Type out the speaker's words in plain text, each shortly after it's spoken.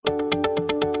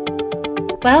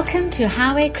Welcome to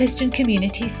Highway Christian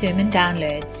Community Sermon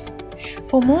Downloads.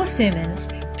 For more sermons,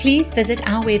 please visit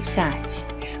our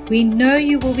website. We know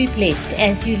you will be blessed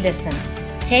as you listen.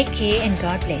 Take care and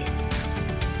God bless.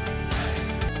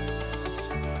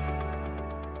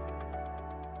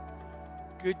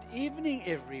 Good evening,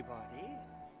 everybody.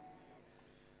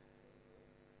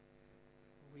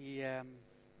 We're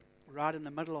right in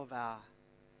the middle of our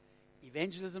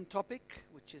evangelism topic,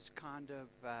 which is kind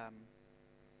of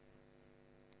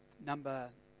number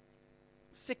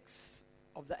 6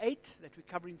 of the 8 that we're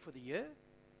covering for the year.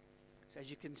 So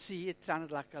as you can see, it sounded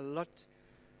like a lot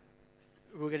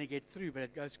we're going to get through, but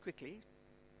it goes quickly.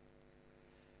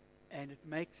 And it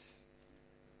makes,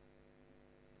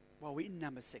 well, we're in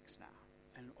number 6 now,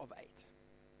 and of 8.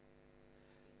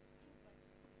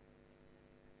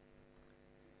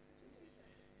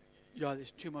 Yeah,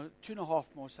 there's 2.5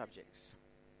 more subjects.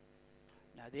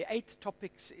 Now, there are 8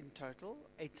 topics in total,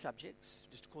 8 subjects,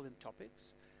 just to call them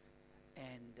topics.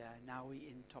 And now we're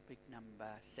in topic number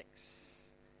 6,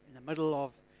 in the middle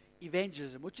of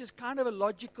evangelism, which is kind of a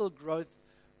logical growth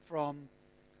from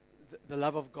the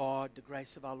love of God, the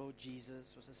grace of our Lord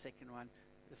Jesus was the second one,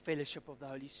 the fellowship of the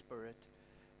Holy Spirit,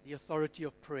 the authority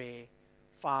of prayer,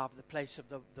 5, the place of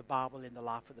the Bible in the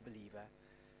life of the believer.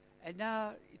 And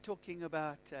now you're talking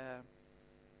about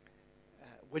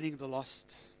winning the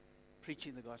lost,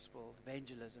 preaching the gospel,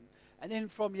 evangelism. And then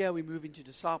from here we move into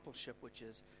discipleship, which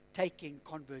is taking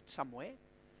converts somewhere.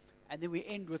 And then we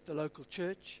end with the local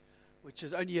church, which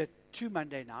is only 2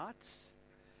 Monday nights.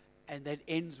 And that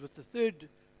ends with the 3rd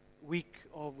week,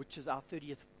 which is our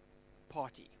 30th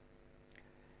party.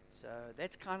 So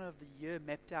that's kind of the year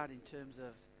mapped out in terms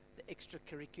of the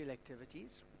extracurricular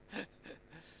activities.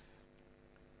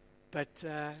 But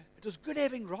it was good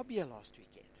having Rob here last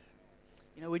weekend.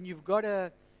 You know, when you've got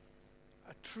a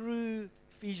true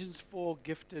Ephesians 4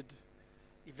 gifted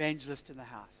evangelist in the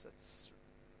house, it's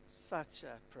such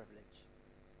a privilege.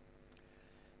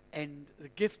 And the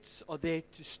gifts are there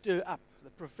to stir up.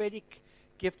 The prophetic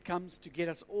gift comes to get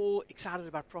us all excited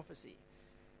about prophecy.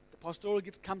 The pastoral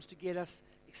gift comes to get us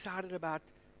excited about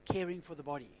caring for the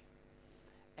body.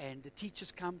 And the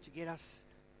teachers come to get us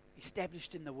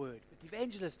established in the Word. But the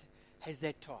evangelist has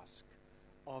that task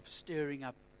of stirring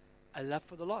up a love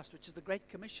for the lost, which is the Great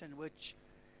Commission,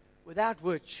 without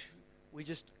which we're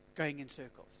just going in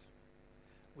circles.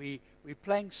 We're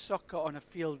playing soccer on a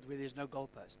field where there's no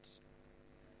goalposts.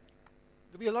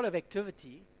 There'll be a lot of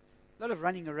activity, a lot of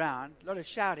running around, a lot of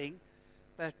shouting,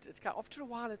 but after a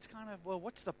while it's kind of, well,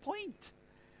 what's the point?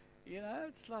 You know,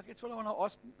 it's what I want to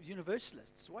ask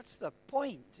universalists. What's the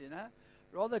point, you know?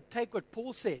 Rather take what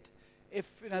Paul said. If,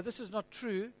 this is not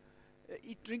true,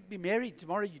 eat, drink, be merry,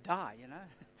 tomorrow you die, you know.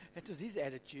 That was his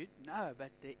attitude. No, but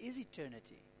there is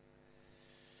eternity.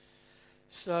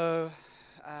 So,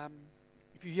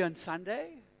 if you're here on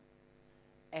Sunday,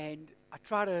 and I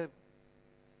try to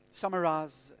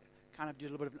summarize, kind of do a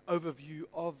little bit of an overview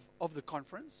of the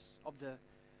conference, of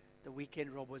the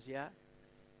weekend Rob was here,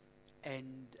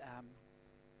 and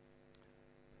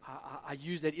I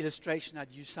used that illustration I'd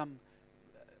used some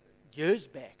years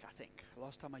back, I think.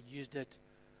 Last time I used it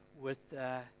with,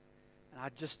 and I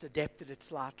just adapted it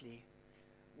slightly,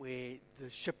 where the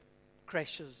ship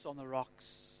crashes on the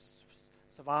rocks,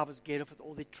 survivors get off with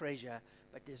all their treasure,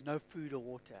 but there's no food or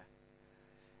water.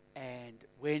 And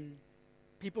when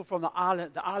people from the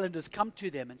islanders come to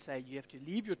them and say, you have to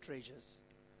leave your treasures,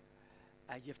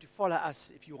 you have to follow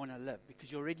us if you want to live,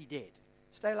 because you're already dead.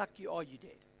 Stay like you are, you're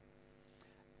dead.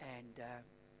 And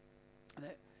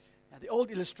the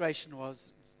old illustration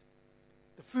was,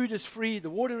 the food is free, the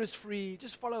water is free,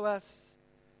 just follow us.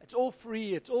 It's all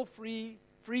free,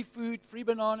 free food, free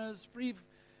bananas, free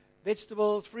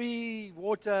vegetables, free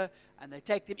water. And they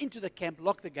take them into the camp,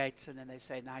 lock the gates, and then they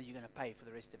say, now you're going to pay for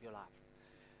the rest of your life.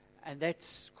 And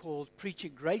that's called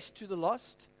preaching grace to the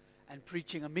lost and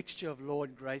preaching a mixture of law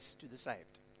and grace to the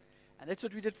saved. And that's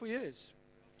what we did for years.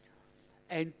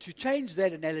 And to change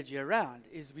that analogy around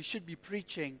is we should be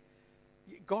preaching,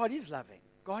 God is loving,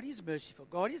 God is merciful,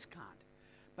 God is kind.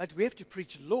 But we have to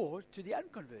preach law to the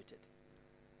unconverted.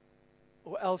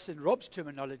 Or else, in Rob's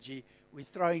terminology, we're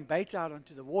throwing bait out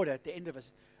onto the water at the end of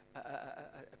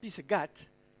a piece of gut,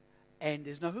 and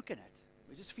there's no hook in it.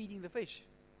 We're just feeding the fish.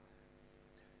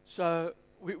 So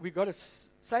we got to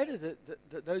say to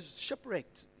those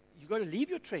shipwrecked, you got to leave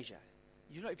your treasure.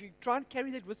 You know, if you try and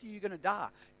carry that with you, you're going to die.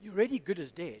 You're already good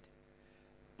as dead.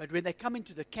 But when they come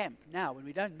into the camp now, when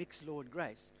we don't mix law and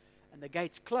grace, and the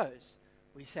gates close,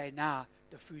 we say now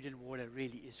the food and water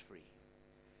really is free.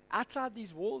 Outside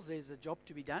these walls, there's a job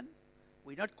to be done.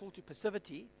 We're not called to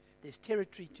passivity. There's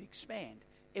territory to expand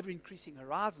ever increasing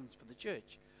horizons for the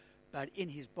church. But in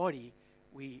his body,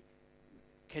 we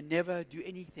can never do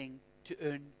anything to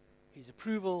earn his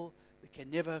approval. We can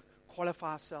never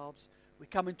qualify ourselves. We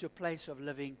come into a place of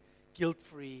living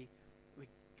guilt-free.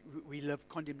 We live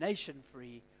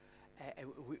condemnation-free.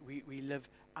 We live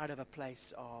out of a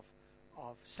place of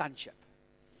sonship.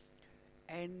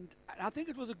 And I think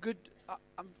it was a good,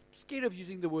 I'm scared of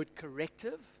using the word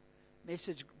corrective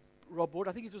message Rob brought.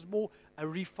 I think it was more a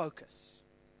refocus.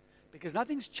 Because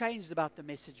nothing's changed about the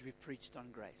message we've preached on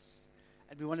grace.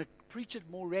 And we want to preach it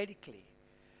more radically.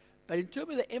 But in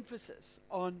terms of the emphasis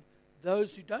on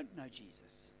those who don't know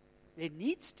Jesus, there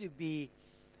needs to be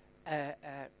a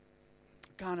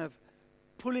kind of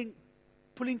pulling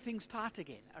things tight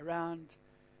again around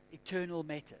eternal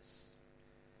matters.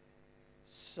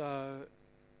 So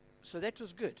that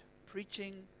was good.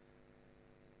 Preaching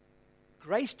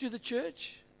grace to the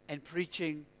church and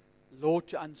preaching law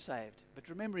to unsaved. But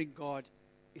remembering God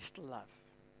is still love.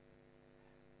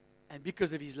 And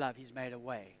because of his love, he's made a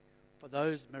way for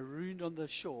those marooned on the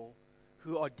shore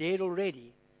who are dead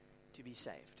already to be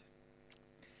saved.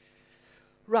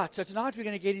 Right, so tonight we're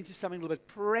going to get into something a little bit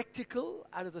practical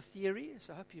out of the theory.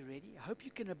 So I hope you're ready. I hope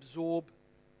you can absorb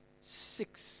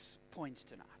 6 points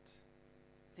tonight.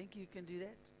 Think you can do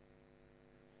that?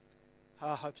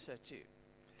 I hope so too.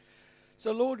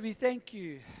 So Lord, we thank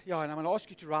you. Yeah, and I'm going to ask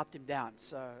you to write them down.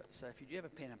 So if you do have a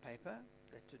pen and paper,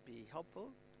 that would be helpful.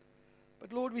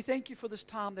 But Lord, we thank you for this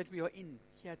time that we are in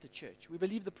here at the church. We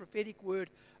believe the prophetic word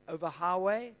over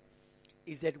Highway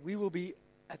is that we will be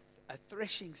a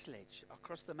threshing sledge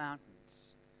across the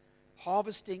mountains,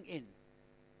 harvesting in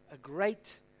a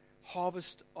great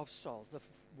harvest of souls.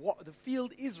 The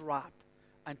field is ripe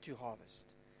unto harvest.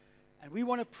 And we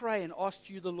want to pray and ask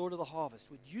you, the Lord of the harvest,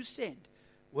 would you send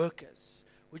workers?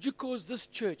 Would you cause this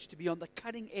church to be on the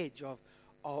cutting edge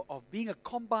of being a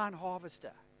combine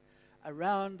harvester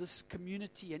around this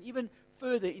community and even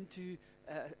further into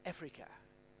Africa,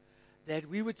 that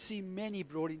we would see many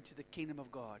brought into the kingdom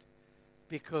of God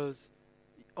because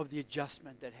of the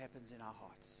adjustment that happens in our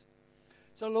hearts.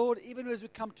 So Lord, even as we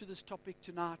come to this topic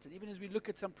tonight, and even as we look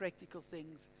at some practical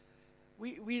things,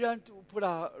 we don't put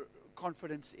our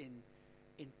confidence in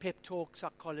pep talk,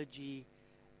 psychology,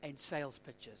 and sales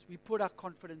pitches. We put our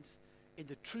confidence in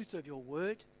the truth of your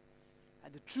word,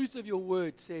 and the truth of your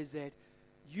word says that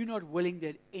you're not willing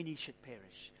that any should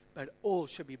perish, but all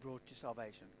should be brought to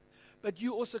salvation. But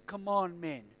you also command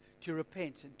men to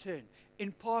repent and turn.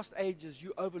 In past ages,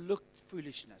 you overlooked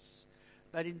foolishness,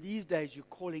 but in these days, you're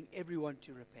calling everyone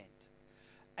to repent.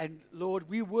 And Lord,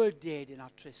 we were dead in our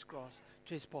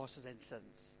trespasses and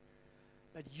sins,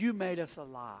 but you made us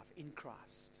alive in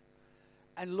Christ.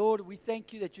 And Lord, we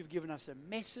thank you that you've given us a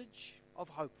message of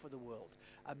hope for the world,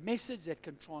 a message that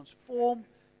can transform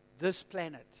this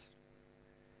planet.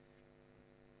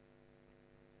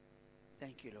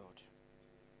 Thank you, Lord.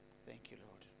 Thank you,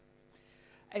 Lord.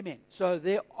 Amen. So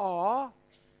there are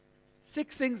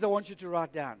 6 things I want you to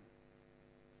write down.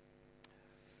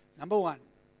 Number 1, I'm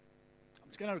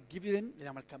just going to give you them, then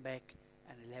I'm going to come back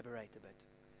and elaborate a bit.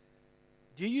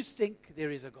 Do you think there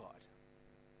is a God?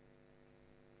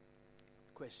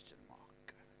 Question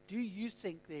mark. Do you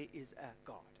think there is a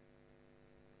God?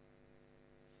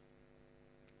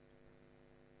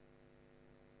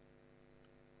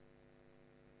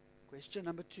 Question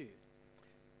number 2.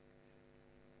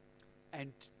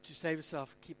 And to save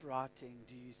yourself, keep writing.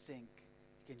 Do you think,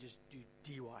 you can just do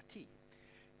DYT.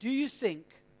 Do you think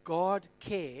God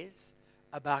cares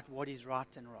about what is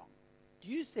right and wrong? Do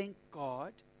you think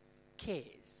God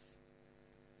cares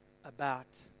about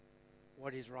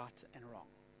what is right and wrong?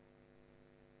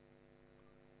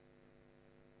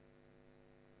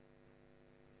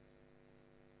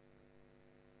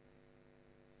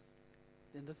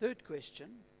 Then the third question,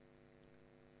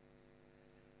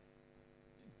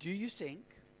 do you think,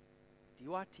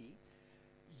 DYT,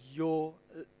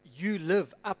 you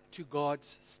live up to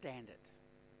God's standard?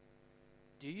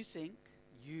 Do you think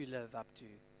you live up to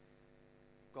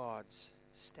God's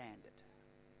standard?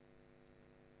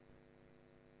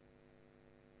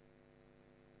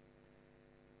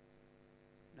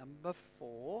 Number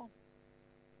 4,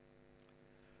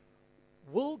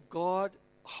 will God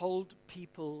hold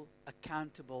people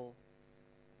accountable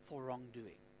for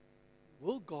wrongdoing?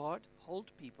 Will God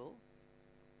hold people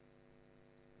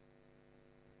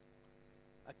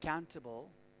accountable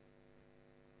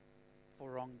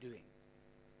for wrongdoing?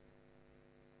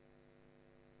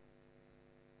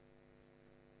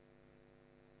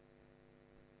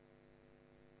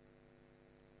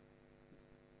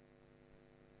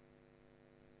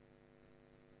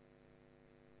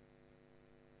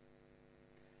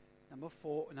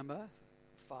 Number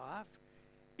 5,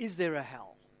 is there a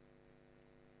hell?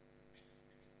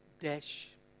 Dash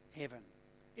heaven.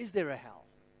 Is there a hell?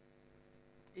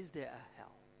 Is there a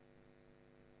hell?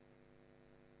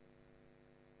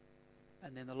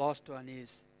 And then the last one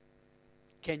is,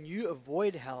 can you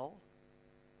avoid hell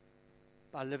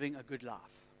by living a good life?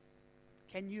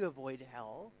 Can you avoid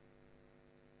hell?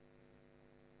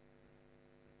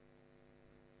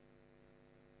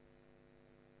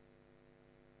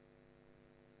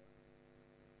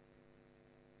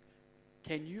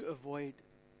 Can you avoid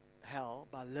hell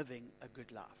by living a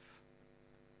good life?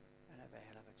 And have a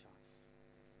hell of a chance.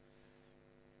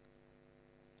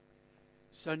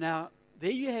 So now,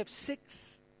 there you have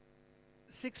six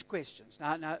questions.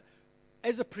 Now,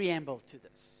 as a preamble to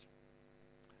this,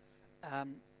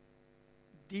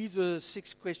 these were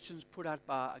 6 questions put out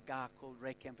by a guy called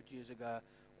Ray Camphor years ago,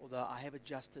 although I have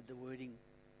adjusted the wording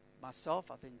myself,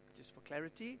 I think, just for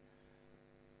clarity,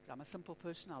 because I'm a simple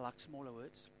person, I like smaller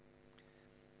words.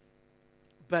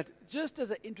 But just as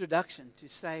an introduction to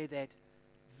say that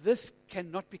this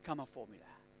cannot become a formula.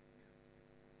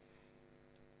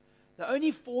 The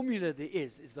only formula there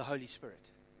is the Holy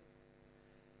Spirit.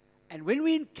 And when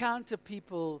we encounter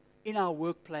people in our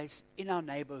workplace, in our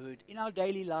neighborhood, in our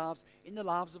daily lives, in the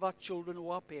lives of our children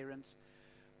or our parents,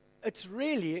 it's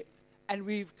really, and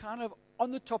we've kind of,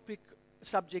 on the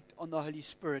subject on the Holy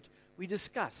Spirit, we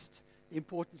discussed the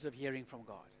importance of hearing from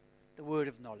God, the word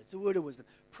of knowledge, the word of wisdom,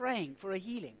 praying for a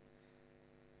healing.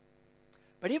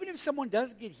 But even if someone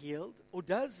does get healed, or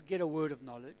does get a word of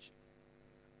knowledge,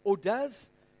 or does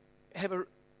have an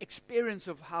experience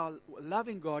of how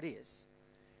loving God is,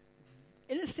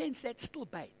 in a sense, that's still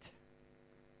bait.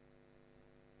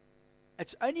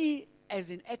 It's only as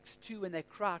in Acts 2 when they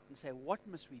cry out and say, what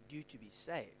must we do to be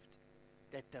saved,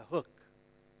 that the hook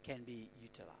can be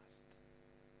utilized.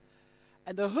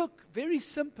 And the hook, very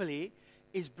simply,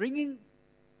 is bringing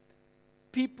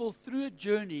people through a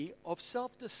journey of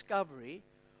self-discovery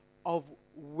of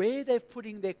where they're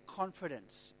putting their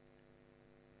confidence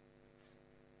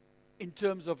in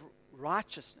terms of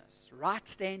righteousness, right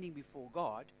standing before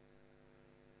God,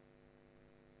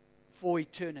 for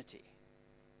eternity.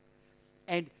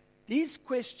 And these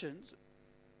questions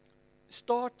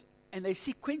start and they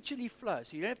sequentially flow.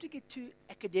 So you don't have to get too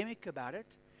academic about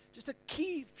it. Just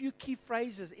few key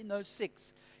phrases in those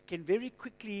 6 can very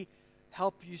quickly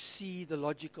help you see the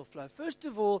logical flow. First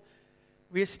of all,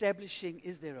 we're establishing,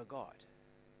 is there a God?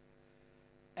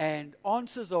 And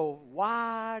answers are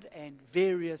wide and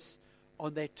various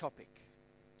on that topic.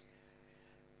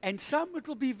 And some, it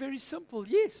will be very simple.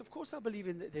 Yes, of course I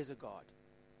believe there's a God.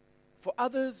 For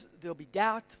others, there'll be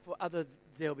doubt. For others,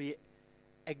 there'll be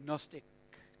agnostic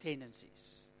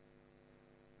tendencies.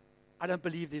 I don't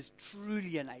believe there's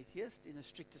truly an atheist in a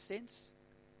stricter sense,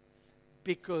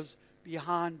 because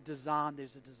behind design,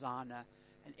 there's a designer,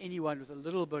 and anyone with a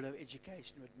little bit of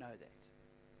education would know that.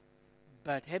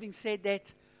 But having said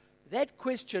that, that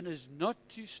question is not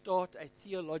to start a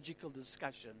theological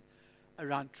discussion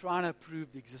around trying to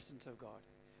prove the existence of God.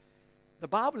 The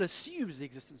Bible assumes the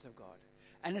existence of God.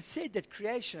 And it said that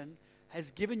creation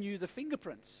has given you the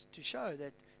fingerprints to show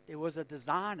that there was a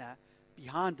designer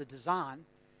behind the design,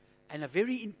 and a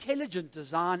very intelligent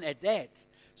design at that.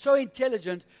 So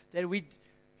intelligent that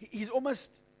he's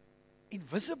almost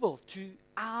invisible to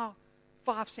our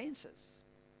 5 senses,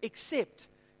 except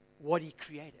what he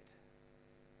created.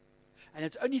 And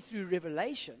it's only through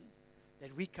revelation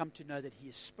that we come to know that he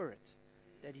is spirit,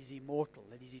 that he's immortal,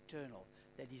 that he's eternal,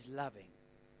 that he's loving.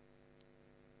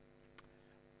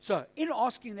 So, in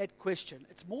asking that question,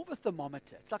 it's more of a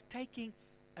thermometer. It's like taking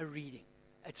a reading.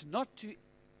 It's not to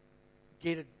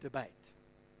get a debate.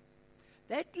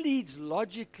 That leads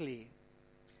logically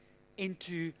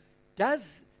into, does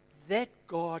that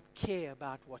God care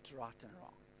about what's right and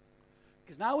wrong?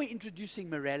 Because now we're introducing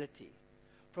morality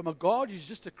from a God who's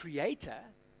just a creator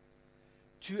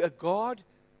to a God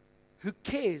who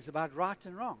cares about right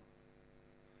and wrong.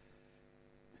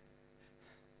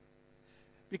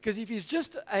 Because if he's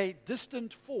just a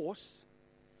distant force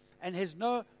and has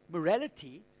no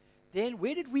morality, then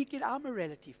where did we get our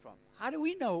morality from? How do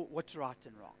we know what's right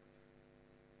and wrong?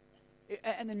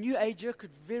 And the New Ager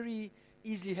could very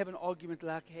easily have an argument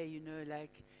like, hey,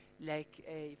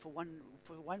 for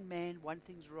one man, one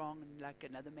thing's wrong, and like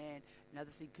another man,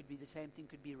 another thing could be the same thing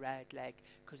could be right, like,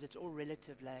 because it's all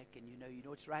relative, like, and you know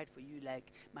what's right for you,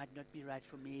 like, might not be right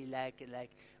for me, like, and like,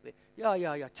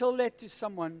 yeah. Tell that to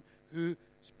someone whose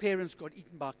parents got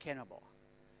eaten by a cannibal,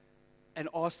 and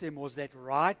ask them, was that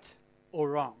right or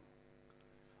wrong?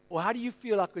 Or how do you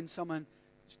feel like when someone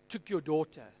took your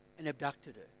daughter and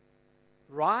abducted her?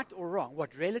 right or wrong.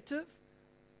 What, relative?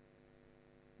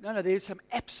 No, there's some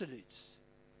absolutes.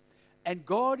 And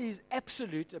God is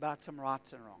absolute about some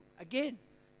rights and wrong. Again,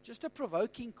 just a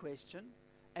provoking question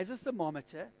as a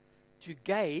thermometer to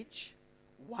gauge,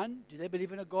 one, do they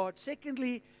believe in a God?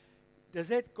 Secondly, does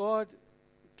that God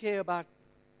care about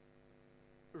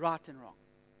right and wrong?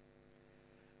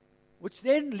 Which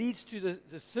then leads to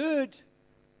the third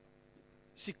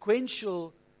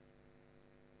sequential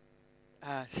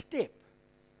step,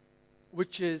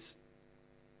 which is,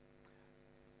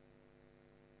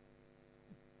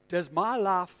 does my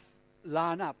life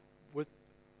line up with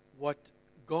what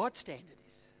God's standard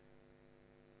is?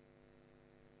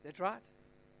 That's right.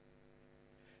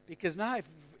 Because now,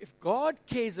 if God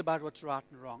cares about what's right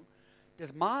and wrong,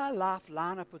 does my life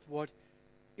line up with what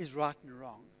is right and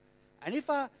wrong? And if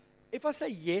I say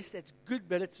yes, that's good,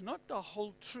 but it's not the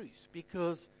whole truth,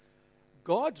 because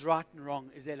God's right and wrong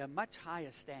is at a much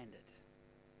higher standard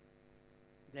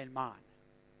than mine.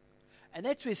 And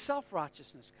that's where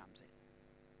self-righteousness comes in.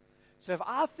 So if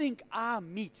I think I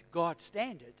meet God's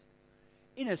standard,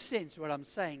 in a sense, what I'm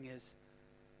saying is,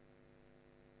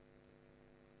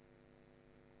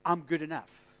 I'm good enough.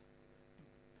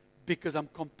 Because I'm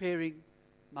comparing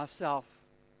myself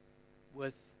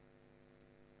with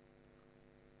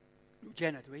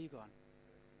Janet. Where are you gone?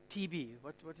 TB.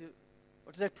 What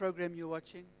is that program you're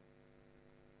watching?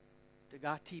 The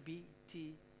guy TB?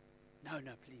 No,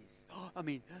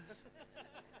 please.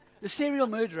 The serial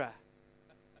murderer.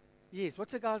 Yes,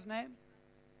 what's the guy's name?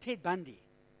 Ted Bundy.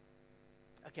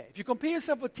 Okay, if you compare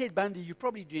yourself with Ted Bundy, you're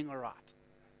probably doing all right.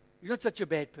 You're not such a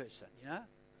bad person, you know?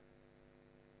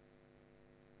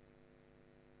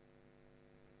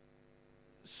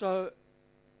 So,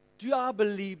 do I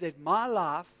believe that my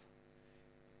life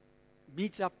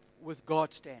meets up with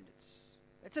God's standards?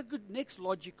 That's a good next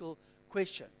logical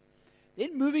question.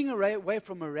 Then moving away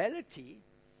from morality,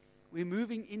 we're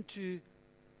moving into,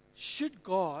 should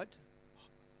God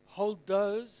hold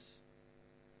those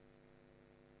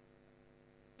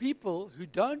people who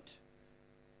don't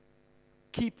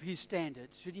keep his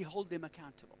standards, should he hold them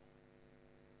accountable?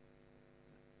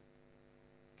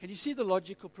 Can you see the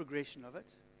logical progression of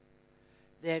it?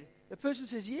 That the person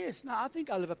says, yes, no, I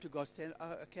think I live up to God's standard.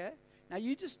 Okay. Now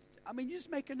you just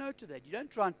make a note of that. You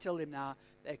don't try and tell them now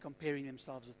they're comparing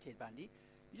themselves with Ted Bundy.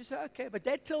 You just say, okay, but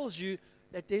that tells you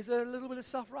that there's a little bit of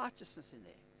self-righteousness in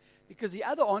there. Because the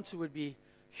other answer would be,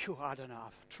 I don't know,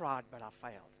 I've tried, but I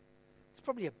failed. It's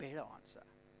probably a better answer.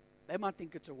 They might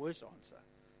think it's a worse answer,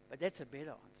 but that's a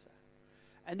better answer.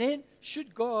 And then,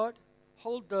 should God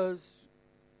hold those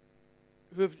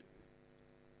who have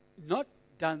not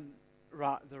done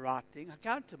the right thing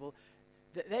accountable?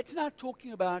 That's not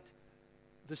talking about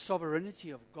the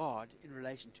sovereignty of God in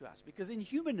relation to us. Because in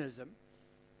humanism,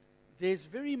 there's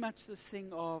very much this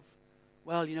thing of,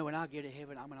 well, when I get to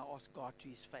heaven, I'm going to ask God to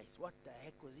his face. What the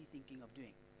heck was he thinking of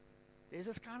doing? There's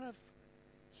this kind of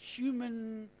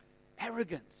human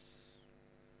arrogance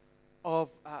of,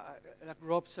 like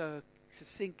Rob so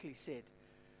succinctly said,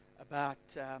 about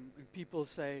when people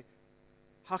say,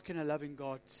 how can a loving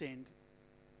God send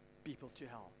people to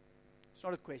hell? It's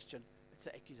not a question, it's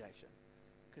an accusation.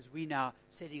 Because we're now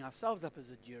setting ourselves up as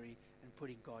the jury and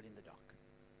putting God in the dock.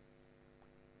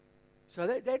 So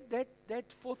that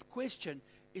fourth question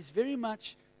is very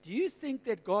much, do you think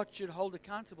that God should hold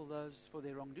accountable those for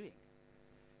their wrongdoing?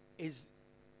 Is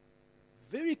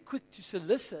very quick to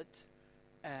solicit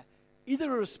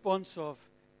either a response of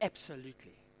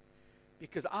absolutely.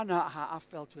 Because I know how I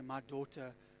felt when my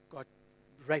daughter got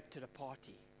raped at a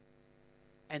party.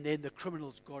 And then the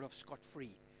criminals got off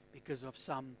scot-free because of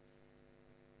some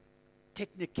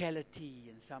technicality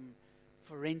and some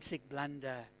forensic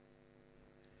blunder.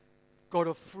 Got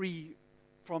off free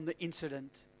from the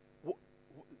incident.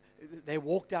 They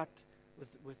walked out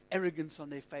with arrogance on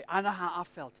their face. I know how I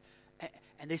felt.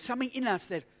 And there's something in us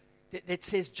that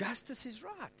says justice is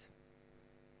right.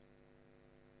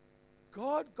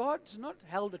 God's not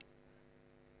held it.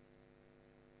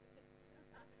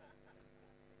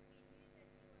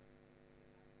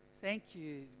 Thank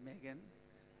you, Megan,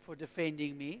 for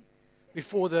defending me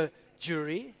before the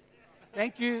jury.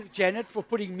 Thank you, Janet, for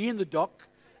putting me in the dock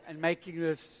and making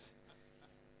this.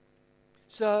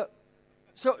 So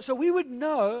we would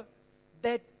know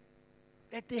that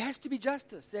there has to be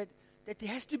justice, that there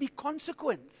has to be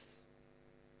consequence.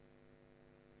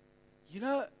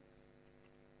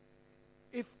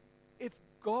 If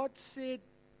God said,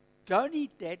 don't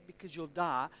eat that because you'll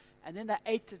die, and then they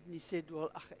ate it and he said,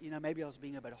 well, maybe I was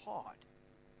being a bit hard,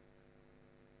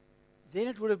 then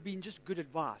it would have been just good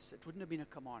advice. It wouldn't have been a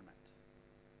commandment.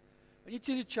 When you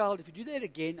tell your child, if you do that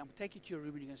again, I'm going to take you to your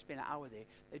room and you're going to spend an hour there.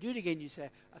 They do it again, you say,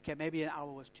 okay, maybe an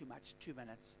hour was too much, 2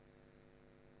 minutes.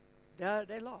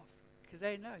 They laugh because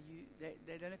they know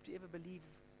they don't have to ever believe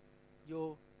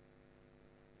your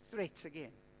threats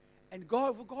again. And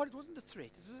for God, it wasn't a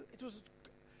threat.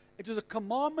 It was a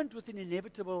commandment with an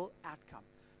inevitable outcome.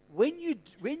 When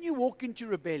you walk into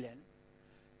rebellion,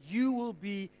 you will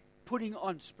be putting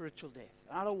on spiritual death.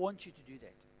 And I don't want you to do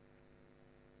that.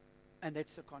 And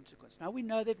that's the consequence. Now we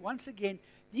know that, once again,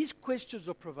 these questions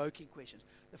are provoking questions.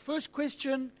 The first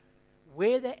question,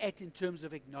 where they're at in terms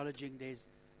of acknowledging there's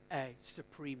a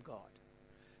supreme God.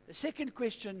 The second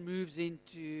question moves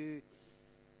into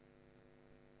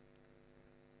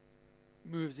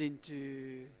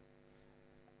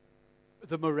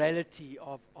the morality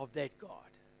of that God.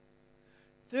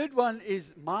 Third one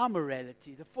is my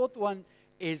morality. The fourth one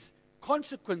is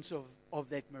consequence of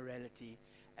that morality.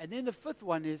 And then the fifth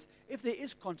one is, if there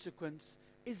is consequence,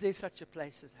 is there such a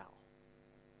place as hell?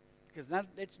 Because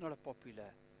that's not a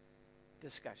popular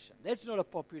discussion. That's not a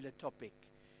popular topic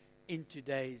in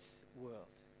today's world.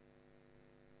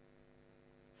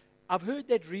 I've heard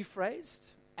that rephrased,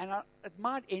 and it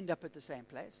might end up at the same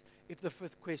place if the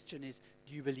fifth question is,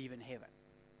 do you believe in heaven?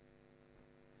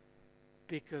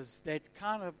 Because that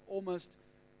kind of almost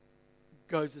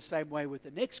goes the same way with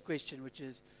the next question, which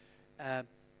is, do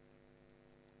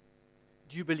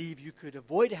you believe you could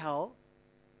avoid hell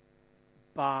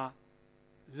by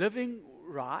living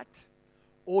right,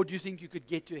 or do you think you could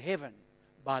get to heaven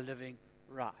by living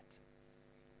right?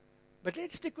 But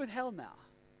let's stick with hell now,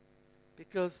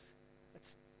 because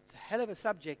it's a hell of a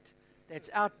subject that's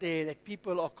out there that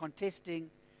people are contesting,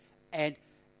 and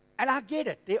I get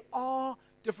it. There are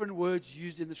different words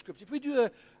used in the scripture. If we do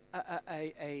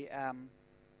a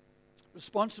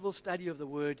responsible study of the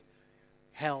word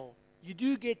hell, you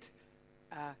do get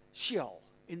Sheol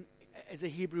as a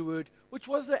Hebrew word, which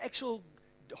was the actual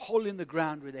hole in the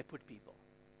ground where they put people.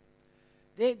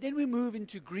 Then we move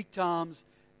into Greek times,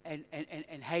 and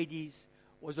Hades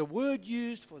was a word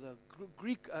used for the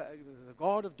Greek, the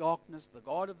god of darkness, the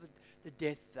god of the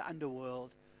death, the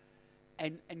underworld.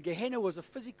 And Gehenna was a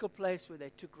physical place where they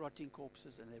took rotting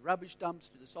corpses and their rubbish dumps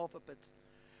to the sulfur pits.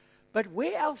 But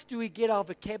where else do we get our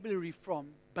vocabulary from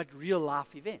but real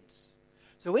life events?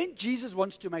 So when Jesus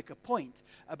wants to make a point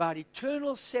about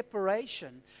eternal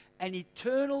separation and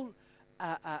eternal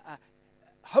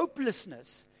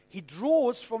hopelessness, he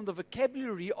draws from the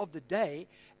vocabulary of the day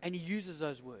and he uses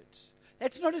those words.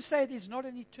 That's not to say there's not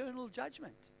an eternal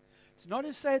judgment. It's not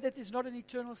to say that there's not an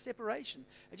eternal separation.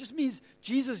 It just means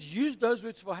Jesus used those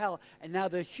words for hell, and now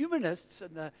the humanists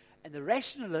and the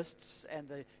rationalists and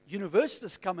the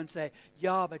universalists come and say,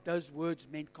 yeah, but those words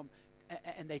meant,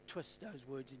 and they twist those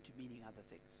words into meaning other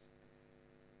things.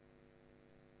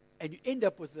 And you end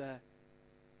up with a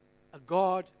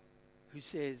God who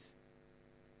says,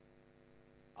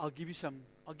 I'll give you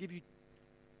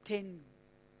 10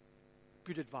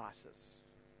 good advices,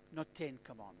 not 10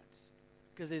 commandments,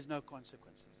 because there's no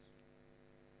consequences.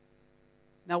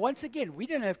 Now, once again, we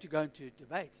don't have to go into a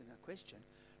debate and a question,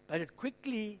 but it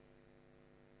quickly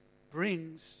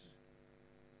brings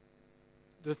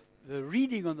the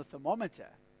reading on the thermometer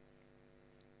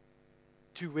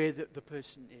to where the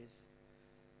person is.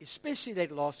 Especially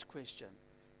that last question.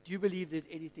 Do you believe there's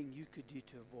anything you could do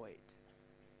to avoid?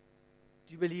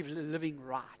 Do you believe living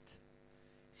right?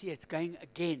 See, it's going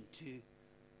again to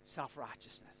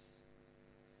self-righteousness.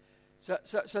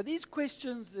 So these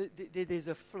questions, there's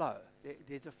a flow.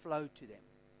 There's a flow to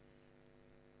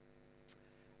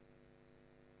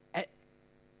them.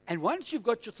 And once you've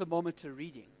got your thermometer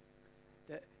reading,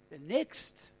 the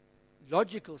next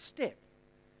logical step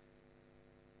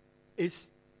is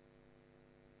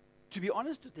to be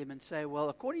honest with them and say, well,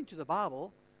 according to the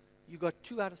Bible, you got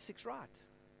 2 out of 6 right.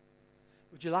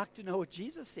 Would you like to know what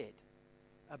Jesus said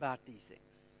about these things?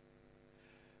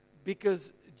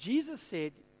 Because Jesus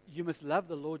said, you must love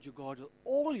the Lord your God with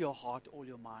all your heart, all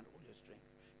your mind, all your strength.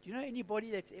 Do you know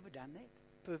anybody that's ever done that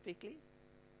perfectly?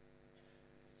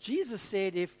 Jesus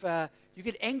said if you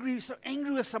get so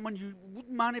angry with someone, you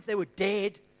wouldn't mind if they were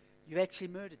dead, you've actually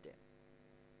murdered them.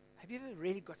 Have you ever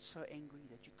really got so angry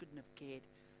that you couldn't have cared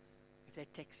if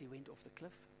that taxi went off the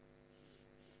cliff?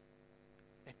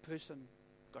 That person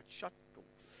got shot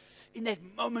in that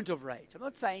moment of rage. I'm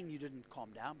not saying you didn't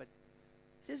calm down, but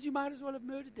it says you might as well have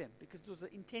murdered them because it was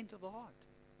the intent of the heart.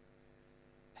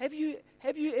 Have you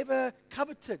ever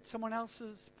coveted someone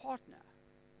else's partner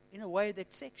in a way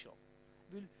that's sexual?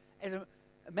 As a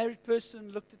married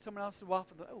person looked at someone else's wife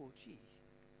and thought, oh, gee,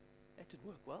 that would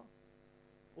work well.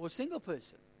 Or a single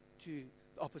person to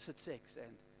the opposite sex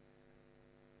and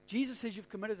Jesus says you've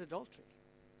committed adultery.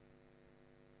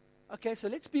 Okay, so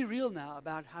let's be real now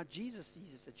about how Jesus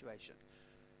sees the situation.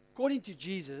 According to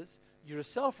Jesus, you're a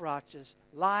self-righteous,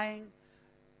 lying,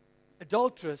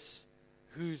 adulteress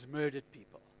who's murdered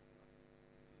people.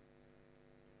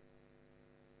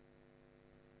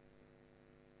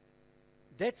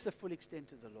 That's the full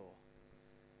extent of the law.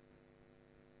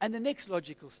 And the next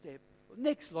logical step,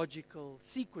 next logical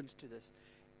sequence to this,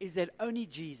 is that only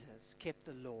Jesus kept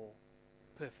the law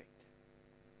perfect.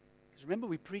 Because remember,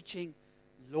 we're preaching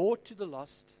law to the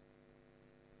lost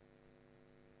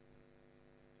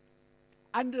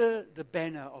under the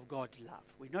banner of God's love.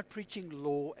 We're not preaching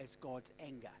law as God's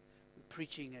anger. We're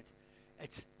preaching it.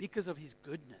 It's because of His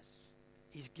goodness.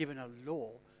 He's given a law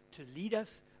to lead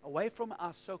us away from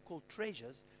our so-called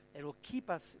treasures that will keep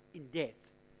us in death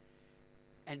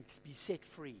and be set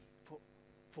free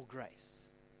for grace.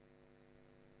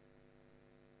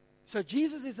 So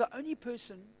Jesus is the only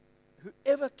person who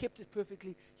ever kept it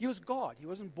perfectly. He was God. He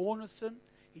wasn't born with sin.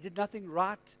 He did nothing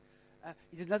right.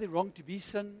 He did nothing wrong to be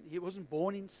sin. He wasn't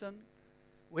born in sin.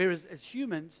 Whereas as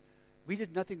humans, we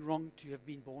did nothing wrong to have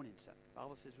been born in sin. The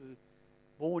Bible says we were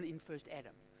born in first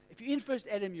Adam. If you're in first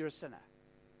Adam, you're a sinner.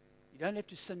 You don't have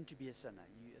to sin to be a sinner.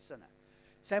 You're a sinner.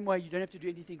 Same way, you don't have to do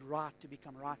anything right to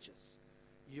become righteous.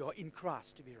 You are in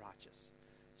Christ to be righteous.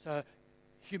 So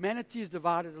humanity is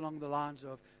divided along the lines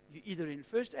of you're either in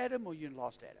first Adam or you're in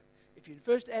last Adam. If you're in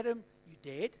first Adam,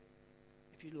 you're dead.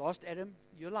 If you're in last Adam,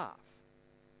 you're alive.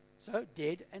 So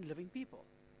dead and living people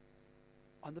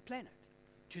on the planet.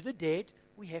 To the dead,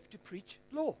 we have to preach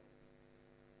law.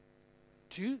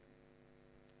 To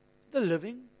the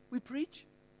living, we preach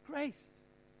grace.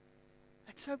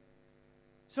 It's so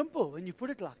simple when you put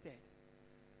it like that.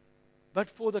 But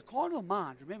for the carnal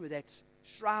mind, remember, that's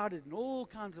shrouded in all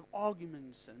kinds of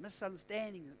arguments and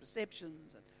misunderstandings and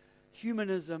perceptions and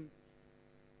humanism.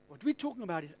 What we're talking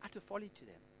about is utter folly to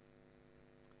them.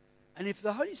 And if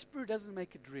the Holy Spirit doesn't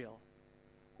make it real,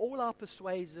 all our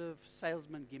persuasive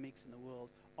salesman gimmicks in the world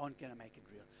aren't going to make it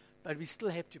real. But we still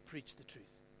have to preach the truth.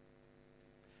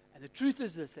 And the truth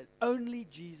is this, that only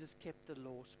Jesus kept the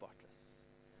law spotless.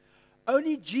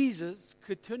 Only Jesus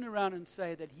could turn around and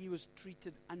say that He was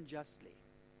treated unjustly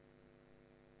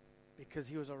because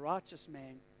He was a righteous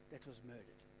man that was murdered.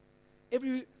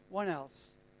 Everyone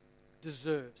else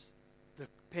deserves the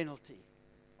penalty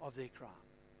of their crime.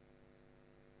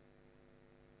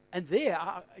 And there,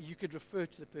 you could refer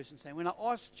to the person saying, when I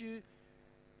asked you,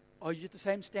 are you at the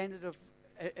same standard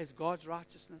as God's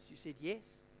righteousness? You said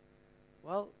yes.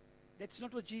 Well, that's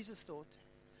not what Jesus thought.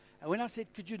 And when I said,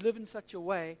 could you live in such a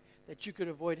way that you could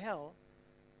avoid hell?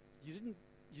 You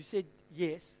said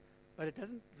yes, but it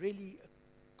doesn't really,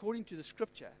 according to the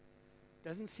scripture,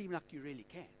 doesn't seem like you really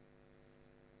can.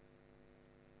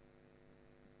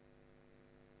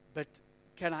 But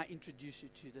can I introduce you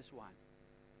to this one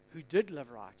who did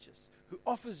live righteous, who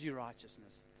offers you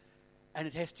righteousness, and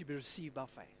it has to be received by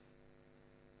faith?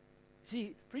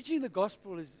 See, preaching the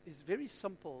gospel is very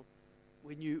simple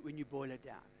when you boil it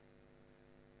down.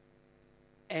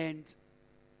 And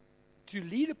to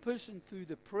lead a person through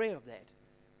the prayer of that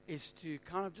is to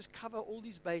kind of just cover all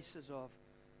these bases of,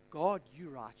 God,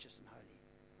 you're righteous and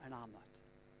holy, and I'm not.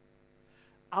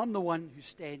 I'm the one who's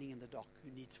standing in the dock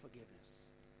who needs forgiveness.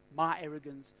 My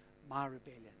arrogance, my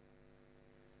rebellion.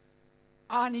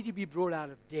 I need to be brought out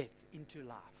of death into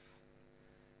life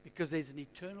because there's an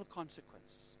eternal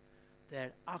consequence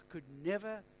that I could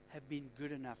never have been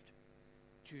good enough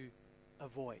to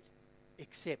avoid,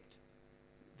 except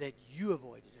that you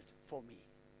avoided it for me.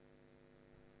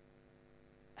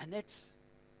 And that's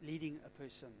leading a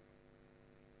person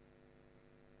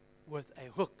with a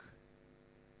hook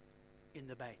in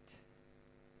the bait.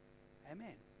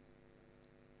 Amen.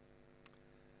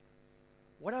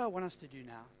 What I want us to do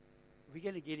now, we're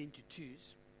going to get into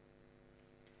twos.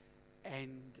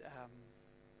 And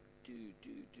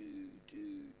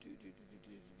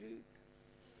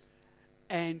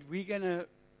and we're going to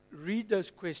read those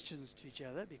questions to each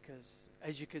other because,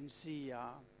 as you can see,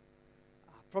 I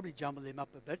probably jumble them up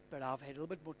a bit, but I've had a little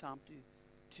bit more time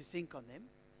to think on them.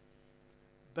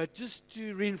 But just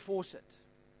to reinforce it,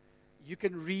 you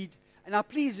can read. And now,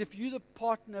 please, if you're the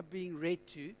partner being read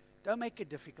to, don't make it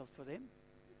difficult for them.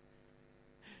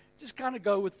 Just kind of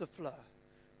go with the flow,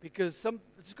 because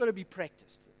it's got to be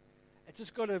practiced. It's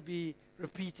just got to be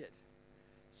repeated.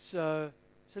 So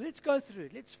let's go through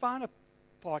it. Let's find a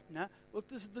partner. Well,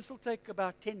 this will take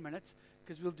about 10 minutes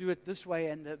because we'll do it this way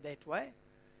and that way.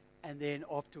 And then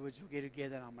afterwards we'll get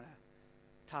together and I'm going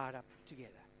to tie it up together.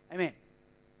 Amen.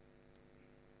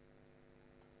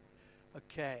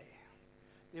 Okay.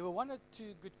 There were one or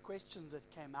two good questions that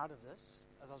came out of this.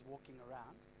 as I was walking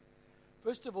around.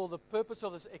 First of all, the purpose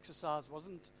of this exercise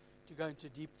wasn't to go into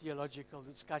deep theological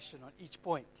discussion on each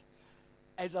point.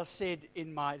 As I said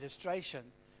in my illustration,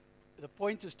 the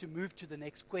point is to move to the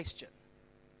next question.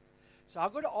 So I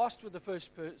got to ask with the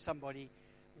first somebody,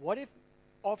 what if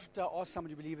after I ask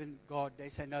somebody to believe in God, they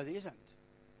say, no, there isn't?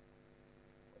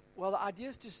 Well, the idea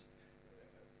is just,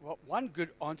 well, one good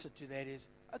answer to that is,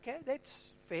 okay,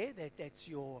 that's fair, that's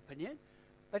your opinion.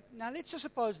 But now let's just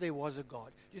suppose there was a God.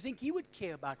 Do you think he would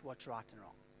care about what's right and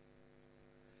wrong?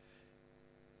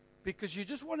 Because you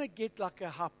just want to get like a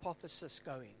hypothesis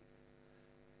going.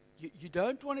 You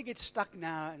don't want to get stuck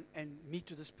now and meet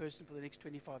with this person for the next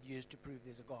 25 years to prove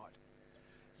there's a God.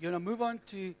 You want to move on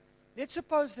to, let's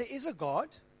suppose there is a God.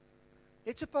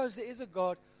 Let's suppose there is a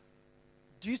God.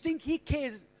 Do you think he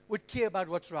would care about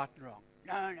what's right and wrong?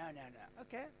 No.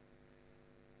 Okay.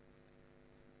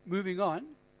 Moving on.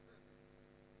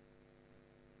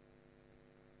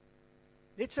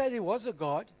 Let's say there was a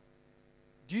God.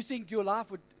 Do you think your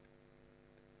life would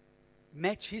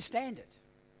match his standard?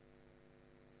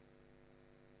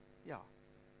 Yeah.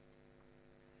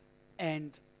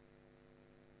 And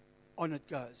on it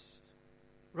goes.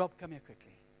 Rob, come here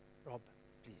quickly. Rob,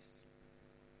 please.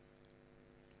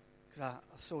 Because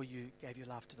I saw you gave your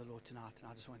life to the Lord tonight, and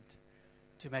I just want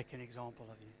to make an example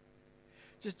of you.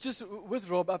 Just with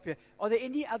Rob up here. Are there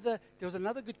any other? There was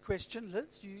another good question,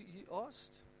 Liz, you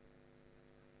asked.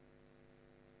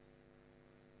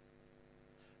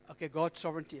 Okay, God's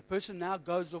sovereignty. A person now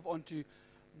goes off onto,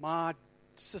 my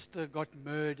sister got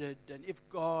murdered, and if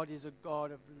God is a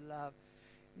God of love.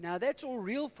 Now, that's all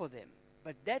real for them,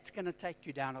 but that's going to take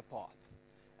you down a path.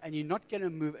 And you're not going to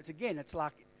move. It's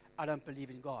like, I don't believe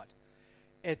in God.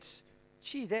 It's,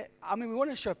 we want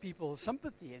to show people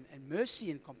sympathy and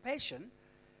mercy and compassion.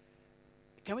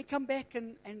 Can we come back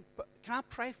and can I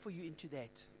pray for you into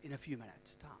that in a few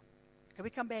minutes' time? Can we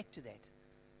come back to that?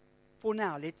 For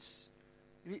now,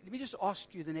 let me just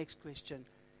ask you the next question.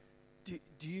 Do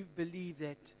you believe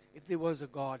that if there was a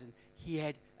God and he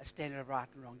had a standard of right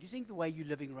and wrong, do you think the way you're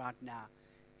living right now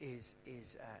is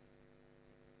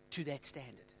to that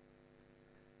standard?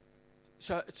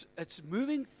 So it's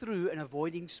moving through and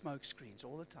avoiding smoke screens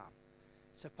all the time.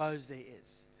 Suppose there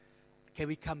is. Can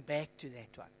we come back to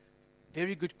that one?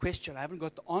 Very good question. I haven't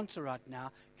got the answer right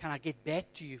now. Can I get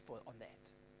back to you on that?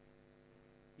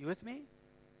 You with me?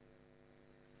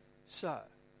 So,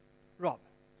 Rob.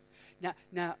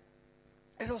 Now,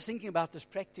 as I was thinking about this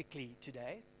practically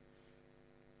today,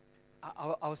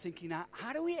 I was thinking, now,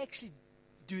 how do we actually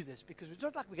do this? Because it's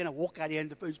not like we're going to walk out here and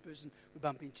the first person we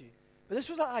bump into. But this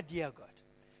was the idea I got.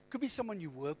 Could be someone you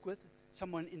work with,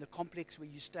 someone in the complex where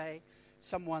you stay,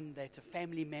 someone that's a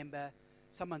family member,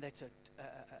 someone that's a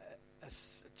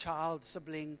child,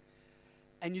 sibling.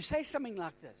 And you say something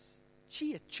like this.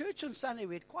 Gee, at church on Sunday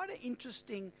we had quite an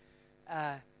interesting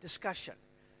discussion.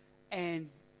 And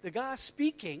the guy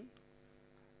speaking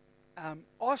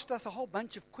asked us a whole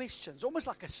bunch of questions, almost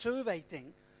like a survey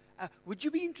thing. Would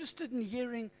you be interested in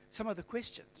hearing some of the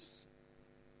questions?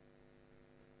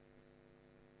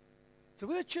 So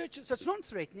we're at church, so it's not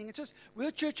threatening, it's just we're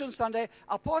at church on Sunday.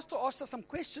 Our pastor asked us some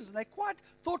questions, and they're quite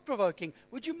thought-provoking.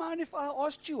 Would you mind if I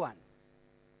asked you one?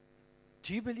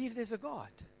 Do you believe there's a God?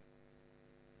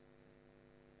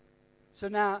 So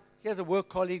now, here's a work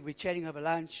colleague, we're chatting over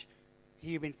lunch.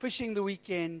 He went fishing the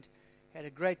weekend, had a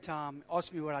great time,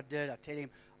 asked me what I did. I tell him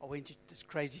I went to this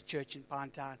crazy church in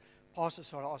Pinetown. Pastor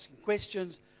started asking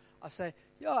questions. I say,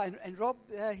 yeah, and Rob,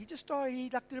 he did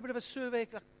a bit of a survey,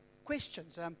 like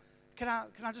questions. Can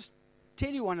I just tell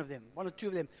you one or two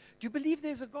of them? Do you believe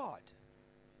there's a God?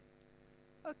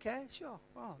 Okay, sure.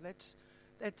 Well, that's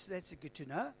good to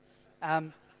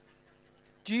know.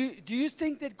 Do you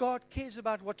think that God cares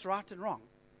about what's right and wrong?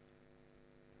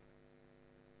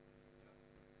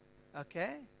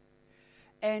 Okay.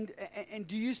 And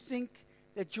do you think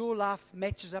that your life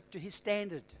matches up to his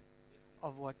standard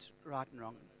of what's right and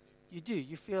wrong? You do.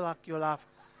 You feel like your life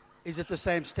is at the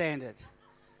same standard.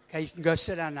 Okay, you can go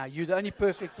sit down now. You're the only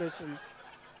perfect person.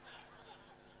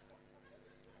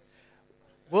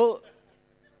 Will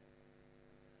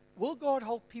God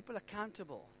hold people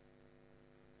accountable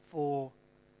for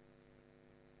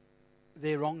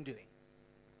their wrongdoing?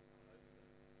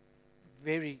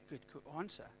 Very good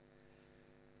answer.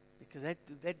 Because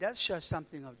that does show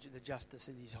something of the justice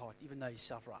in his heart, even though he's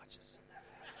self-righteous.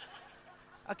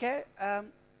 Okay,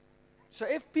 so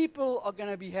if people are going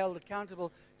to be held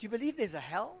accountable, do you believe there's a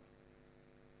hell?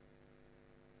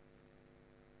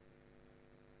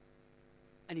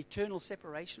 An eternal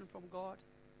separation from God?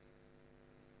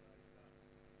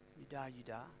 You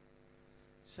die.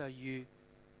 So you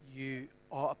you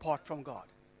are apart from God.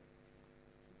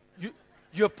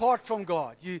 You're apart from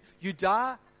God. You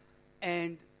die,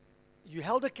 and you're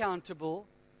held accountable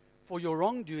for your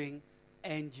wrongdoing,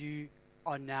 and you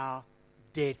are now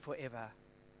dead forever,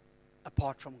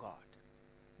 apart from God.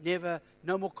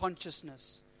 No more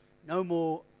consciousness, no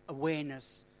more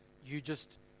awareness. You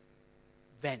just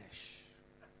vanish,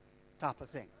 type of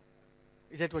thing.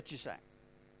 Is that what you're saying?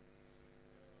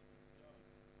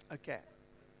 Okay.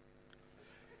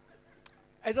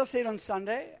 As I said on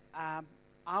Sunday,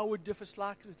 I would differ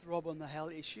slightly with Rob on the hell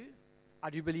issue. I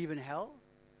do believe in hell.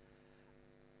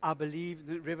 I believe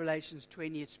that Revelations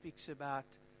 20, it speaks about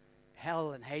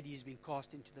hell and Hades being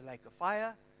cast into the lake of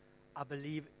fire. I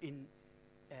believe in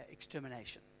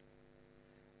extermination.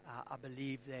 I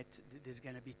believe that there's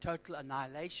going to be total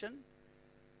annihilation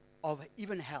of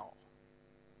even hell.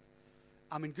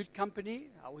 I'm in good company.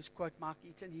 I always quote Mark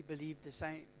Eaton. He believed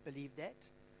that.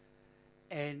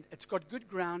 And it's got good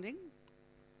grounding.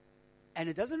 And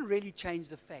it doesn't really change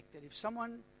the fact that if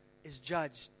someone is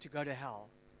judged to go to hell,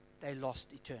 they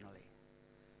lost eternally.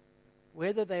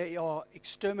 Whether they are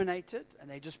exterminated and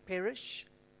they just perish,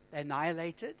 they're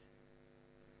annihilated,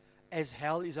 as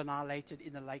hell is annihilated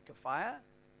in the lake of fire.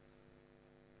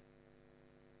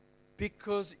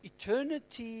 Because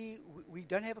eternity, we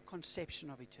don't have a conception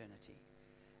of eternity.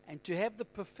 And to have the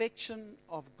perfection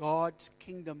of God's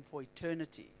kingdom for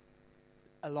eternity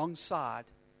alongside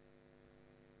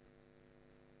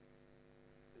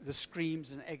the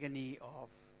screams and agony of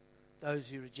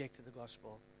those who rejected the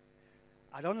gospel.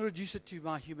 I don't want to reduce it to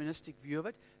my humanistic view of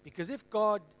it, because if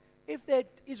that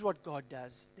is what God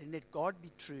does, then let God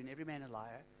be true and every man a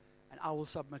liar, and I will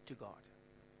submit to God.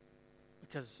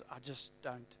 Because I just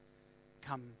don't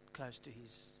come close to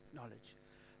his knowledge.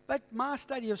 But my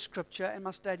study of Scripture and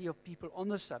my study of people on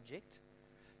the subject,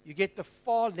 you get the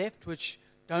far left, which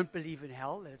don't believe in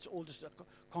hell, that it's all just a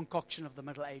concoction of the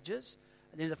Middle Ages.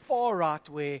 And then the far right,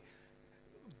 where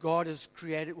God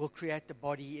will create the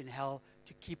body in hell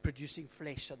to keep producing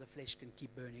flesh so the flesh can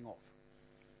keep burning off.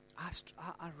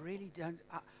 I really don't,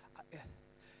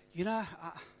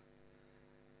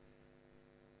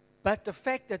 but the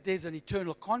fact that there's an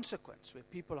eternal consequence where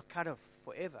people are cut off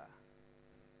forever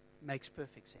makes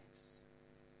perfect sense.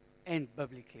 And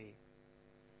biblically.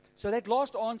 So that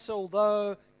last answer,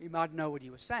 although he might know what he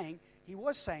was saying,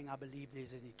 I believe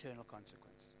there's an eternal consequence.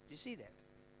 Do you see that?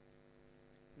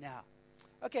 Now,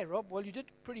 okay, Rob, well, you did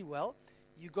pretty well.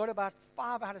 You got about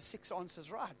 5 out of 6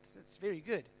 answers right. That's very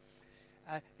good.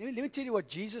 Let me tell you what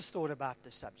Jesus thought about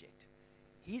the subject.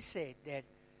 He said that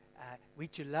we're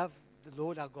to love the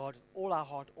Lord our God with all our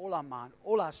heart, all our mind,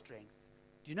 all our strength.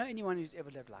 Do you know anyone who's ever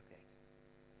lived like that?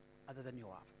 Other than your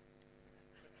wife.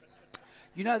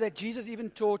 You know that Jesus even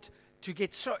taught to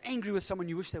get so angry with someone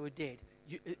you wish they were dead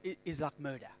is like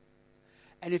murder.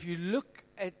 And if you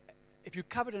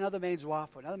covered another man's wife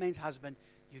or another man's husband,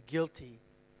 you're guilty.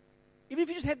 Even if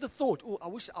you just had the thought, oh, I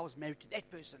wish I was married to that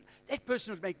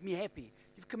person would make me happy.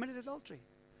 You've committed adultery.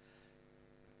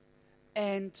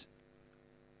 And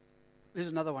there's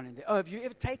another one in there. Oh, have you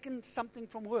ever taken something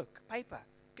from work? Paper,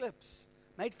 clips,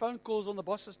 made phone calls on the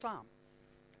boss's time?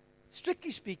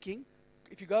 Strictly speaking,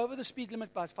 if you go over the speed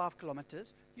limit by 5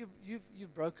 kilometers,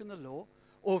 you've broken the law.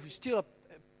 Or if you steal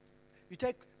you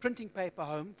take printing paper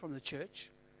home from the church,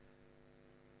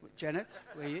 Janet,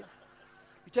 where you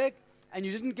take, and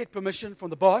you didn't get permission from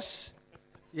the boss,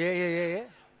 yeah.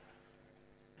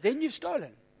 Then you've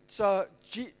stolen. So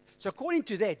according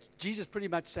to that, Jesus is pretty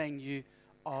much saying you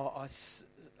are a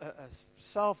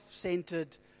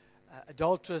self-centered,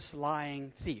 adulterous,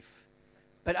 lying thief.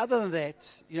 But other than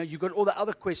that, you got all the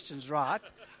other questions right.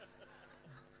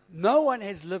 No one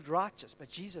has lived righteous, but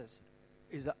Jesus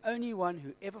is the only one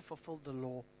who ever fulfilled the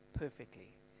law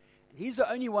perfectly. And he's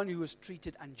the only one who was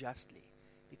treated unjustly,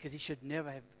 because he should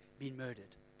never have been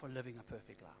murdered for living a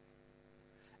perfect life.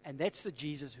 And that's the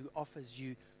Jesus who offers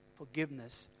you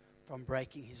forgiveness from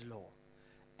breaking his law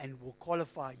and will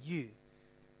qualify you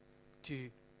to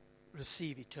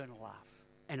receive eternal life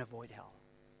and avoid hell.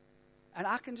 And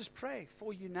I can just pray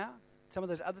for you now. Some of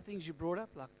those other things you brought up,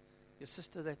 like your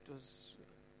sister that was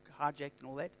hijacked and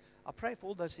all that, I'll pray for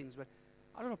all those things, but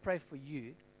I want to pray for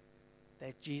you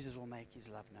that Jesus will make his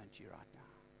love known to you right now.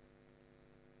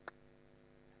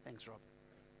 Thanks, Rob.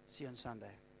 See you on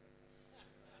Sunday.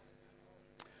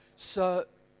 So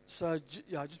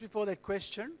just before that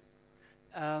question,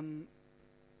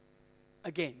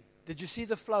 again, did you see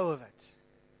the flow of it?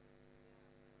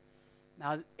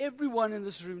 Now, everyone in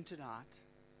this room tonight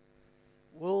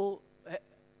will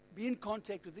be in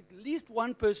contact with at least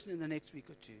one person in the next week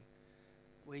or two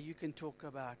where you can talk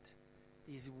about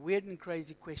these weird and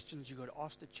crazy questions you got to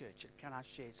ask the church, and can I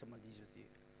share some of these with you?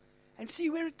 And see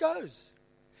where it goes.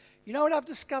 You know what I've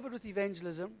discovered with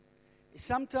evangelism? Is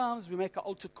sometimes we make an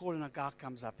altar call and a guy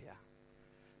comes up here.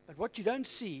 But what you don't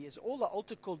see is all the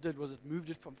altar call did was it moved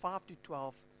it from 5 to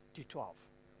 12 to 12.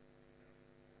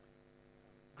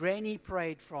 Granny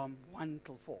prayed from 1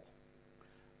 till 4.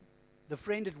 The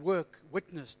friend at work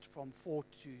witnessed from 4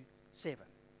 to 7.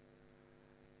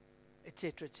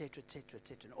 Etc., etc., etc.,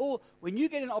 etc. Or when you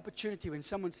get an opportunity, when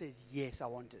someone says, yes, I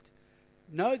want it,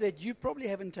 know that you probably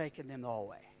haven't taken them the whole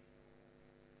way.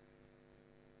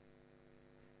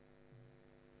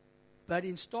 But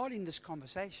in starting this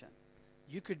conversation,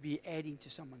 you could be adding to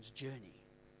someone's journey.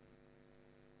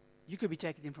 You could be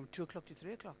taking them from 2 o'clock to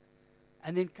 3 o'clock.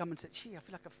 And then come and say, gee, I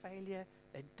feel like a failure.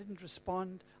 They didn't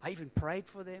respond. I even prayed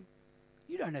for them.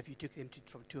 You don't know if you took them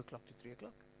from 2 o'clock to 3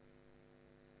 o'clock.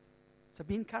 So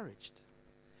be encouraged.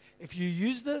 If you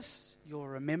use this, you'll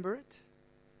remember it.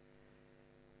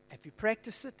 If you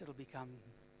practice it, it'll become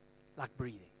like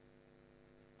breathing.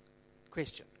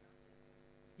 Question.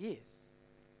 Yes.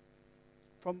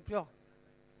 From, yeah.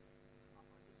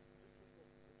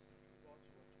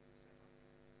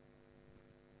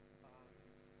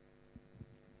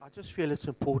 I just feel it's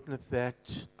important that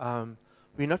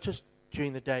we're not just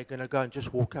during the day going to go and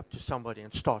just walk up to somebody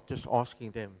and start just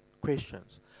asking them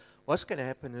questions. What's going to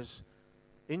happen is,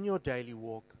 in your daily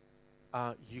walk,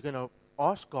 you're going to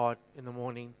ask God in the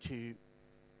morning to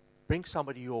bring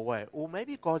somebody your way. Or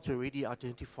maybe God's already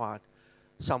identified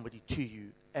somebody to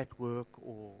you at work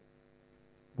or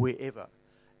wherever,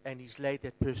 and He's laid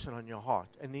that person on your heart.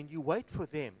 And then you wait for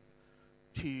them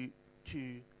to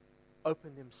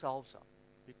open themselves up.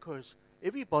 Because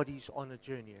everybody's on a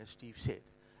journey, as Steve said.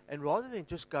 And rather than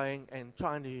just going and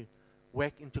trying to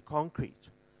whack into concrete,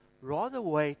 rather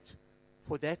wait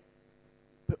for that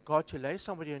God to lay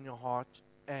somebody on your heart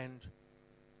and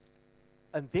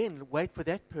then wait for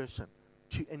that person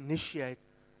to initiate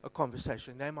a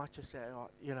conversation. They might just say, oh,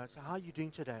 so how are you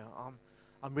doing today?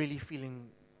 I'm really feeling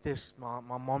this. My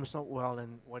mom's not well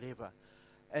and whatever.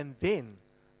 And then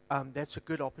that's a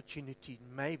good opportunity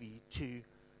maybe to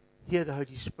hear the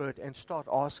Holy Spirit and start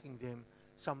asking them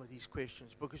some of these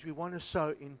questions, because we want to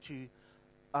sow into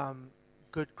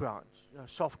good ground,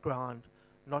 soft ground,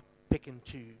 not pick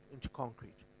into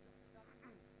concrete.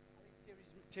 I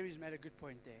think Terry's made a good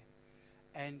point there.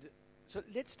 And so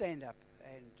let's stand up,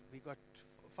 and we've got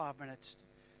 5 minutes.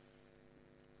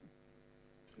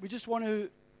 We just want to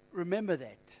remember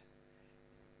that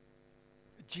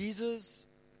Jesus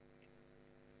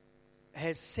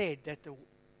has said that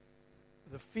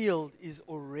the field is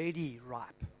already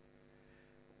ripe.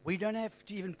 We don't have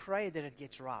to even pray that it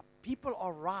gets ripe. People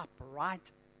are ripe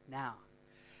right now.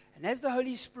 And as the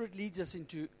Holy Spirit leads us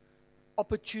into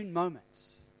opportune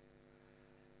moments,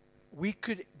 we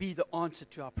could be the answer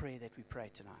to our prayer that we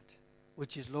pray tonight,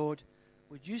 which is, Lord,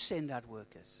 would you send out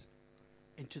workers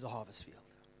into the harvest field?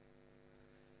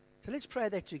 So let's pray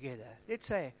that together. Let's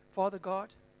say, Father God,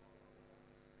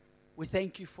 we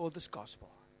thank you for this gospel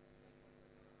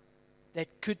that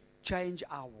could change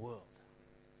our world.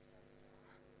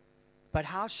 But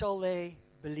how shall they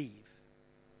believe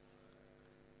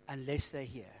unless they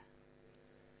hear?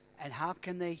 And how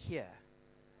can they hear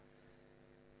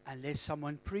unless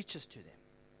someone preaches to them?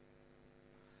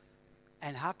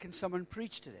 And how can someone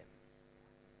preach to them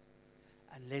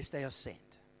unless they are sent?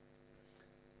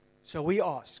 So we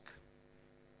ask,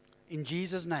 in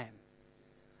Jesus' name,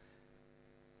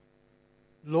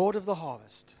 Lord of the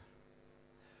harvest,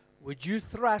 would you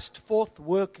thrust forth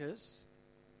workers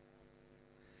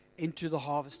into the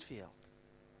harvest field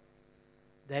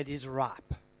that is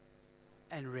ripe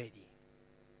and ready?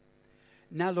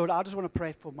 Now, Lord, I just want to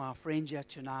pray for my friends here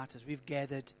tonight as we've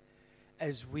gathered,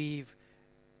 as we've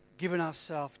given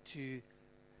ourselves to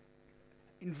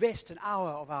invest an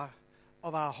hour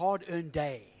of our hard-earned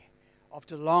day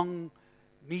after long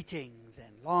meetings and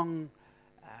long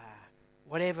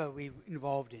whatever we're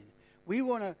involved in. We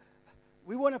want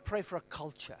to pray for a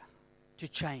culture to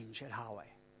change at Highway.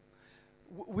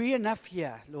 We're enough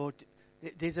here, Lord.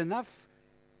 There's enough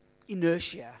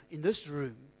inertia in this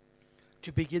room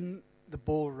to begin the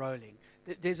ball rolling.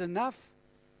 There's enough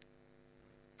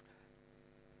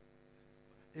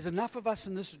of us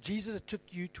in this. Jesus, it took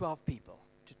you 12 people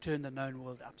to turn the known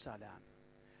world upside down.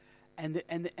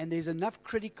 And there's enough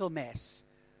critical mass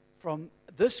from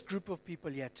this group of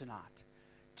people here tonight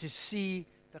to see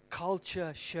the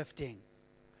culture shifting.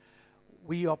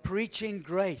 We are preaching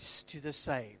grace to the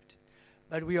saved,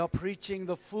 but we are preaching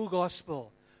the full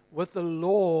gospel with the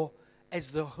law as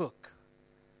the hook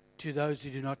to those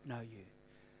who do not know you.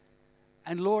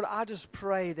 And Lord, I just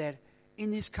pray that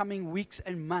in these coming weeks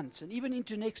and months, and even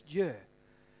into next year,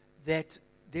 that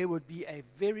there would be a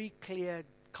very clear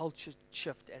culture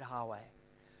shift at Highway.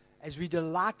 As we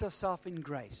delight ourselves in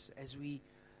grace, as we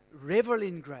revel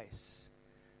in grace,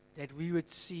 that we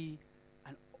would see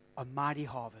a mighty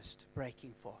harvest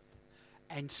breaking forth,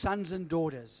 and sons and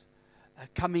daughters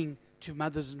coming to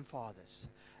mothers and fathers,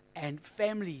 and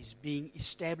families being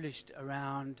established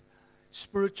around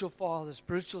spiritual fathers,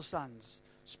 spiritual sons,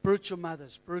 spiritual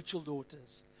mothers, spiritual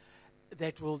daughters,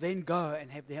 that will then go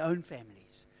and have their own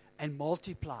families and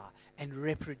multiply and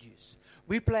reproduce.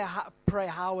 We pray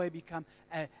Highway become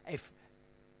a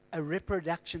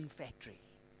reproduction factory,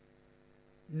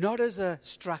 not as a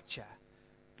structure,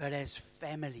 but as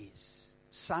families,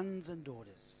 sons and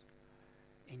daughters,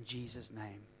 in Jesus'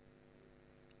 name.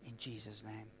 In Jesus'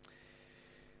 name.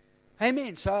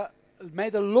 Amen. So may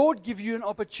the Lord give you an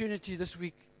opportunity this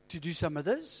week to do some of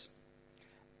this.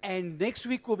 And next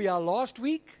week will be our last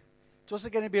week. It's also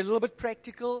going to be a little bit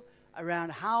practical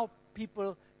around how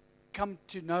people come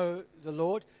to know the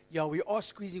Lord. Yeah, we are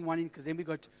squeezing one in because then we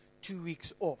got 2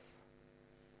 weeks off.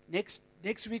 Next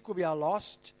week will be our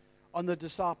last on the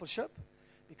discipleship,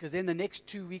 because then the next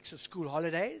 2 weeks are school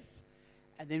holidays,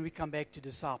 and then we come back to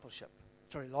discipleship.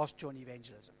 Sorry, last two on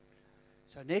evangelism.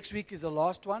 So next week is the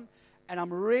last one, and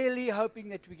I'm really hoping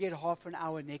that we get half an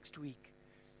hour next week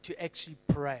to actually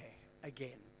pray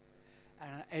again,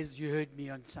 as you heard me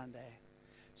on Sunday.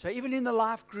 So even in the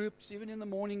life groups, even in the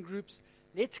morning groups,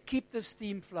 let's keep this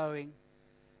theme flowing.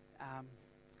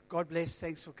 God bless.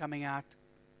 Thanks for coming out.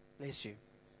 Bless you.